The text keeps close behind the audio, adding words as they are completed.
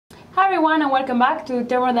Hi everyone and welcome back to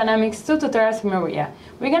Thermodynamics 2 Tutorials with Maria.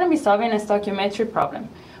 We're going to be solving a stoichiometry problem.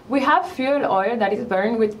 We have fuel oil that is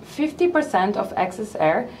burned with 50% of excess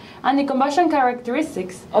air, and the combustion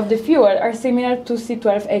characteristics of the fuel are similar to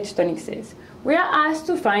C12H26. We are asked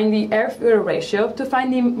to find the air-fuel ratio, to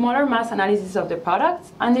find the molar mass analysis of the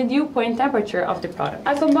products, and the dew point temperature of the product.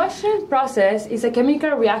 A combustion process is a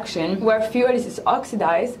chemical reaction where fuel is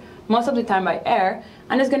oxidized, most of the time by air,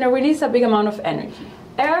 and is going to release a big amount of energy.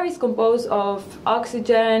 Air is composed of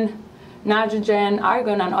oxygen, nitrogen,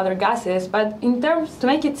 argon, and other gases, but to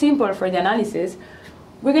make it simple for the analysis,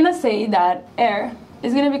 we're going to say that air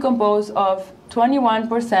is going to be composed of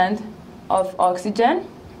 21% of oxygen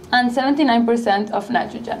and 79% of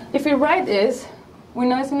nitrogen. If we write this, we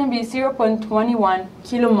know it's going to be 0.21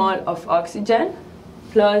 kilomole of oxygen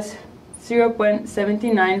plus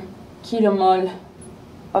 0.79 kilomole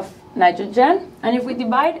of nitrogen. And if we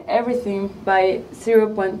divide everything by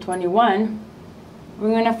 0.21, we're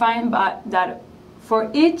going to find that for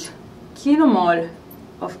each kilomole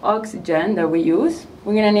of oxygen that we use,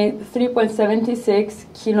 we're going to need 3.76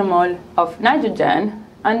 kilomole of nitrogen,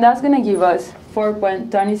 and that's going to give us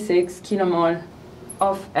 4.26 kilomole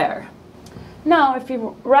of air. Now, if we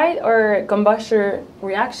write our combustion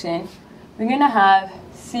reaction, we're going to have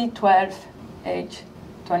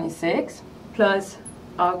C12H26 plus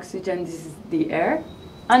oxygen, this is the air,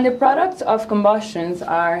 and the products of combustions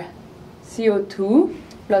are CO2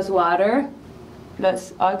 plus water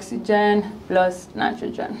plus oxygen plus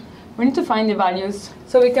nitrogen. We need to find the values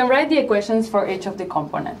so we can write the equations for each of the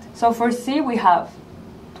components. So for C we have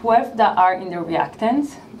 12 that are in the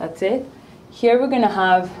reactants, that's it. Here we're going to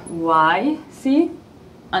have YC,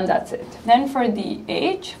 and that's it. Then for the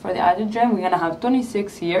H, for the hydrogen, we're going to have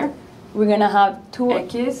 26 here. We're going to have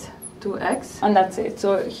 2x, and that's it.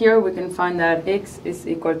 So here we can find that x is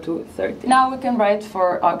equal to 30. Now we can write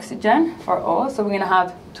for oxygen, for O, so we're going to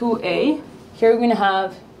have 2A. Here we're going to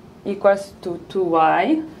have equals to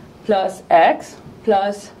 2y plus x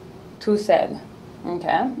plus 2z.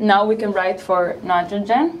 Okay, now we can write for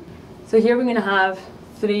nitrogen. So here we're going to have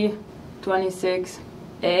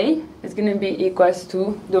 326A is going to be equals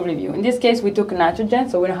to W. In this case we took nitrogen,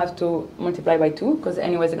 so we don't have to multiply by 2 because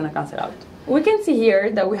anyways they're going to cancel out. We can see here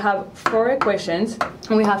that we have 4 equations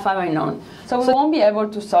and we have 5 unknown. So we won't be able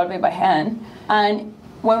to solve it by hand, and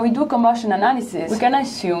when we do combustion analysis we can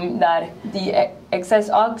assume that the excess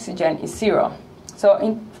oxygen is 0. So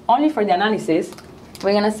only for the analysis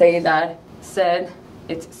we're going to say that Z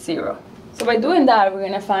it's 0. So by doing that, we're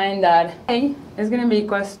going to find that A is going to be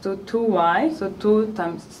equals to 2y, so 2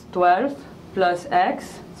 times 12 plus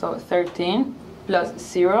x, so 13, plus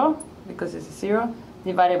 0, because it's 0,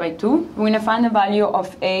 divided by 2. We're going to find the value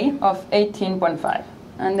of A of 18.5.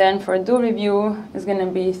 And then for W, it's going to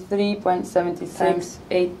be 3.76 times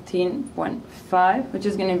 18.5, which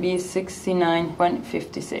is going to be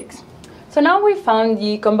 69.56. So now we found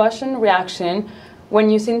the combustion reaction when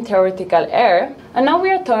using theoretical air, and now we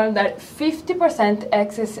are told that 50%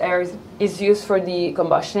 excess air is used for the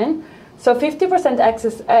combustion. So 50%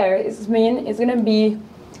 excess air is going to be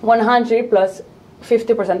 100 plus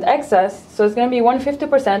 50% excess, so it's going to be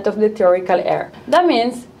 150% of the theoretical air. That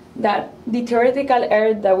means that the theoretical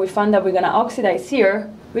air that we found that we're going to oxidize here,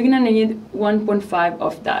 we're going to need 1.5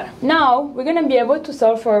 of that. Now we're going to be able to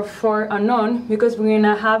solve for 4 unknown because we're going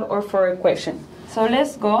to have our 4 equation. So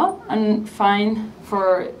let's go and find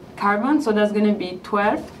for carbon, so that's going to be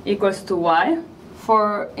 12 equals to y.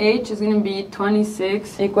 For H is going to be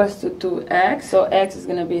 26 equals to 2x, so x is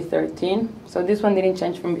going to be 13. So this one didn't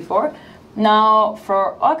change from before. Now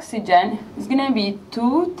for oxygen, it's going to be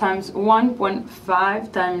 2 times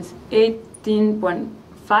 1.5 times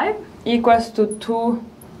 18.5 equals to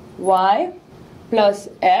 2y plus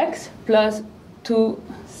x plus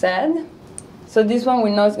 2z. So this one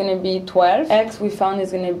we know is going to be 12. X we found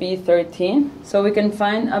is going to be 13. So we can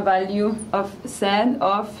find a value of Z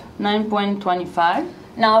of 9.25.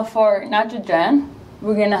 Now for nitrogen,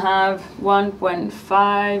 we're going to have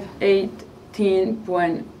 1.5,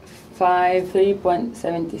 18.5,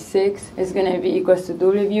 3.76 is going to be equals to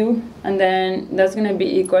W, and then that's going to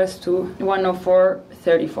be equals to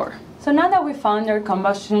 104.34. So now that we found our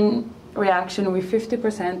combustion reaction with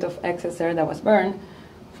 50% of excess air that was burned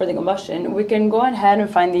for the combustion, we can go ahead and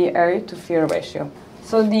find the air to fuel ratio.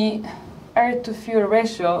 So the air to fuel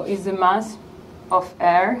ratio is the mass of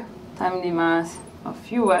air times the mass of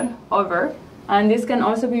fuel over, and this can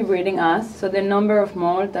also be reading as, so the number of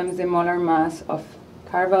mole times the molar mass of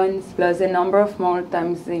carbons plus the number of mole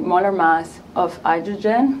times the molar mass of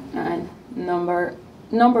hydrogen, and number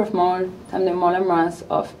of mole times the molar mass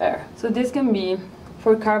of air. So this can be,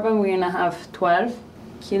 for carbon we're going to have 12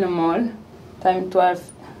 kilomole times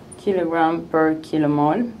 12 kilogram per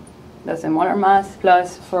kilomole. That's the molar mass.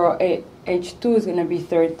 Plus for H2 is going to be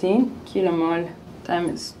 13 kilomole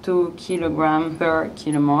times 2 kilogram per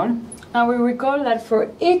kilomole. And we recall that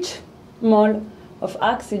for each mole of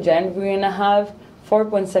oxygen, we're going to have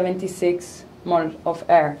 4.76 mole of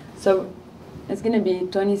air. So it's going to be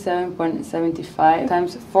 27.75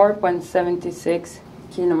 times 4.76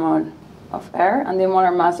 kilomole of air. And the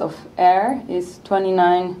molar mass of air is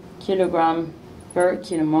 29 kilogram per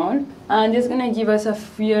kilomole. And it's going to give us a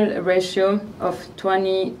fuel ratio of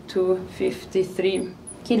 20 to 53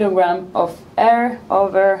 kilogram of air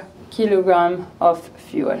over kilogram of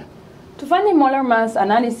fuel. To find the molar mass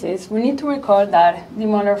analysis, we need to recall that the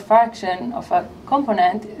molar fraction of a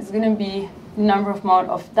component is going to be the number of mole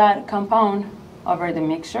of that compound over the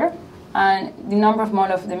mixture. And the number of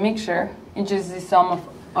mole of the mixture is just the sum of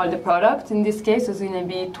all the products. In this case, it's going to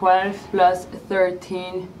be 12 plus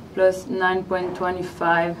 13 plus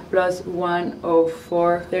 9.25 plus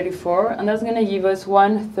 104.34, and that's going to give us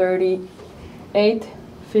 138.59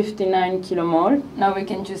 kilomole. Now we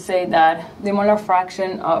can just say that the molar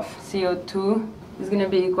fraction of CO2 is going to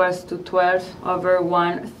be equals to 12 over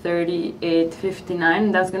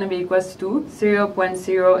 138.59. That's going to be equals to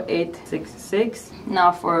 0.0866.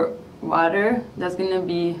 Now for water, that's going to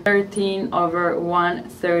be 13 over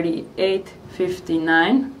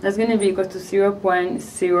 138.59. That's going to be equal to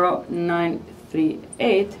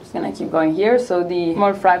 0.0938. Just going to keep going here. So the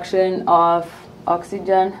mole fraction of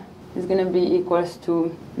oxygen is going to be equals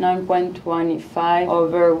to 9.25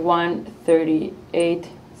 over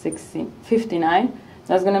 138.59.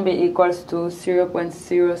 That's going to be equals to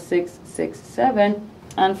 0.0667.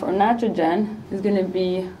 And for nitrogen, it's going to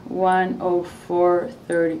be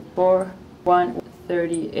 104.34,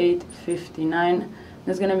 138.59.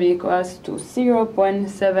 That's going to be equals to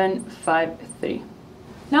 0.753.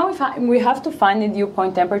 Now we have to find the dew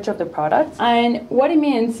point temperature of the product. And what it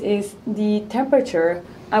means is the temperature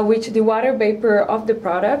at which the water vapor of the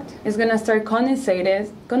product is going to start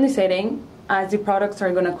condensating as the products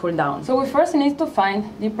are going to cool down. So we first need to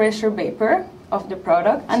find the pressure vapor of the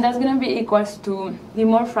product, and that's going to be equals to the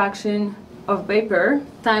mole fraction of vapor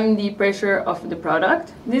times the pressure of the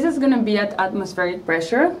product. This is going to be at atmospheric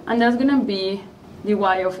pressure, and that's going to be the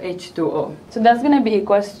Y of H2O. So that's going to be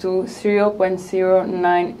equals to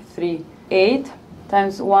 0.0938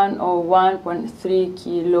 times 101.3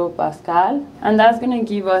 kilopascal, and that's going to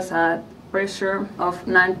give us a pressure of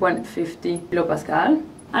 9.50 kilopascal.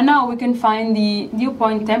 And now we can find the dew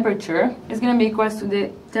point temperature. It's going to be equal to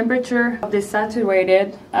the temperature of the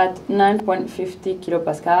saturated at 9.50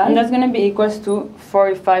 kilopascal, and that's going to be equal to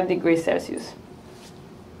 45 degrees Celsius.